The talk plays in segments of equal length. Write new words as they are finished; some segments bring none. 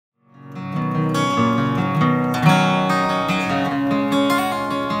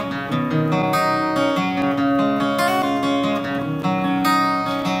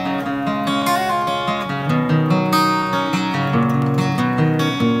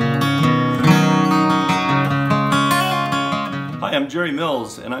Jerry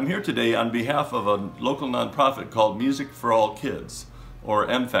Mills, and I'm here today on behalf of a local nonprofit called Music for All Kids, or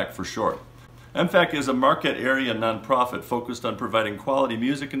MFAK for short. MFAK is a Marquette area nonprofit focused on providing quality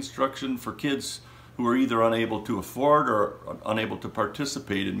music instruction for kids who are either unable to afford or unable to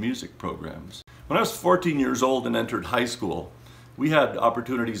participate in music programs. When I was 14 years old and entered high school, we had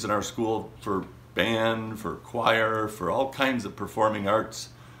opportunities in our school for band, for choir, for all kinds of performing arts.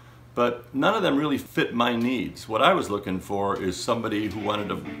 But none of them really fit my needs. What I was looking for is somebody who wanted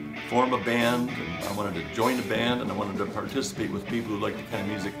to form a band, and I wanted to join a band, and I wanted to participate with people who liked the kind of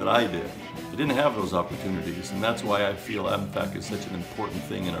music that I did. I didn't have those opportunities, and that's why I feel MFAK is such an important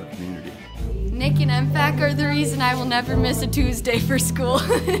thing in our community. Nick and MFAK are the reason I will never miss a Tuesday for school.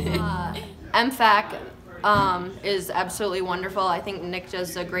 MFAK is absolutely wonderful. I think Nick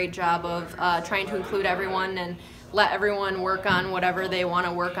does a great job of trying to include everyone and let everyone work on whatever they want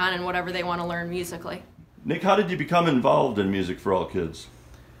to work on and whatever they want to learn musically. Nick, how did you become involved in Music for All Kids?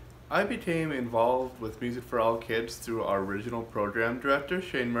 I became involved with Music for All Kids through our original program director,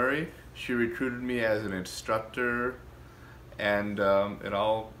 Shane Murray. She recruited me as an instructor, and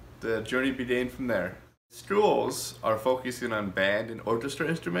the journey began from there. Schools are focusing on band and orchestra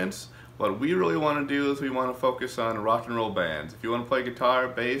instruments. What we really want to do is we want to focus on rock and roll bands. If you want to play guitar,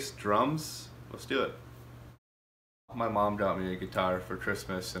 bass, drums, let's do it. My mom got me a guitar for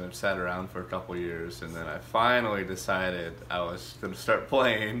Christmas, and it sat around for a couple years, and then I finally decided I was going to start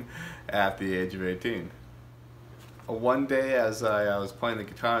playing at the age of 18. One day as I was playing the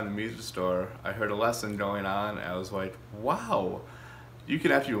guitar in the music store, I heard a lesson going on, and I was like, wow, you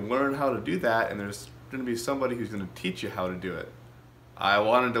can actually learn how to do that, and there's going to be somebody who's going to teach you how to do it. I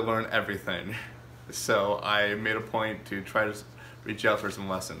wanted to learn everything, so I made a point to try to reach out for some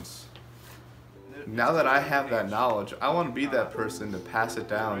lessons. Now that I have that knowledge, I want to be that person to pass it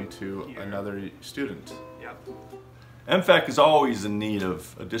down to another student. MFAK is always in need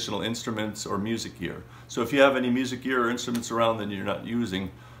of additional instruments or music gear. So if you have any music gear or instruments around that you're not using,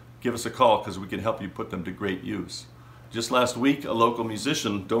 give us a call because we can help you put them to great use. Just last week, a local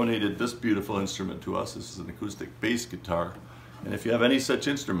musician donated this beautiful instrument to us. This is an acoustic bass guitar. And if you have any such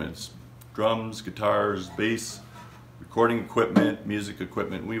instruments, drums, guitars, bass, recording equipment, music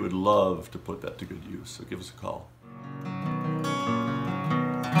equipment, we would love to put that to good use, so give us a call.